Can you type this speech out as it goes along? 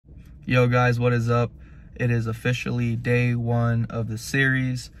Yo guys, what is up? It is officially day 1 of the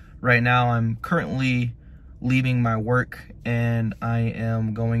series. Right now I'm currently leaving my work and I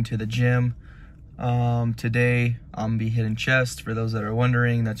am going to the gym. Today I'm gonna be hitting chest. For those that are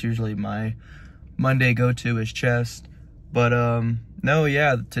wondering, that's usually my Monday go-to is chest. But no,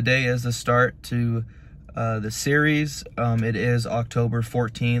 yeah, today is the start to the series. It is October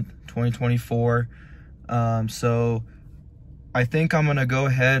 14th, 2024. So I think I'm gonna go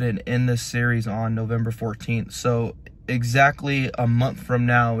ahead and end this series on November 14th. So exactly a month from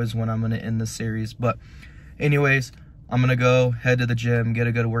now is when I'm gonna end the series. But anyways, I'm gonna go head to the gym, get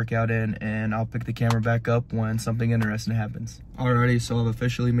a good workout in, and I'll pick the camera back up when something interesting happens. Alrighty, so I've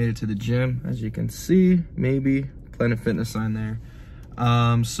officially made it to the gym. As you can see, maybe Planet Fitness sign there.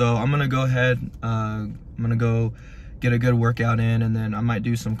 So I'm gonna go ahead, I'm gonna go get a good workout in, and then I might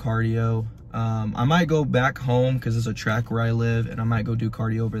do some cardio. I might go back home because there's a track where I live, and I might go do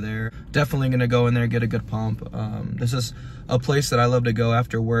cardio over there. Definitely gonna go in there, get a good pump. This is a place that I love to go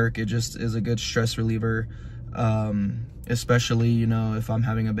after work. It just is a good stress reliever, especially, you know, if I'm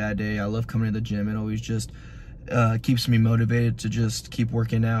having a bad day. I love coming to the gym. It always just keeps me motivated to just keep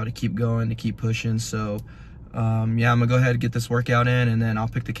working out, to keep going, to keep pushing. So yeah, I'm gonna go ahead and get this workout in, and then I'll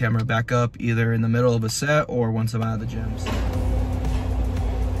pick the camera back up either in the middle of a set or once I'm out of the gym.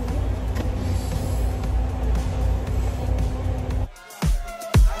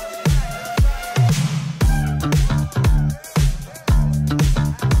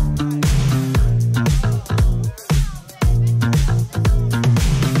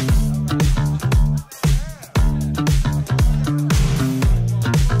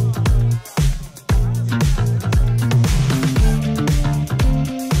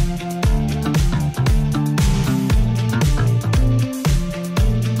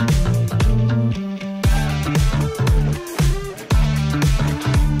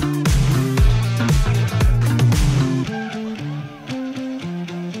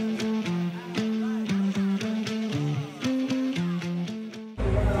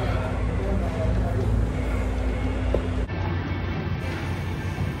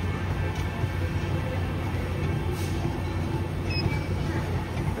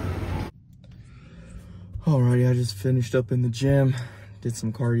 Alrighty, I just finished up in the gym, did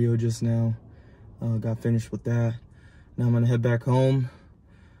some cardio just now, got finished with that. Now I'm gonna head back home,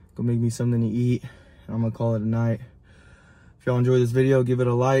 go make me something to eat, and I'm gonna call it a night. If y'all enjoyed this video, give it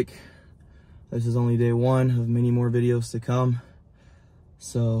a like. This is only day 1 of many more videos to come.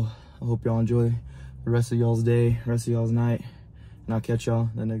 So I hope y'all enjoy the rest of y'all's day, rest of y'all's night, and I'll catch y'all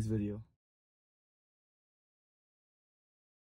in the next video.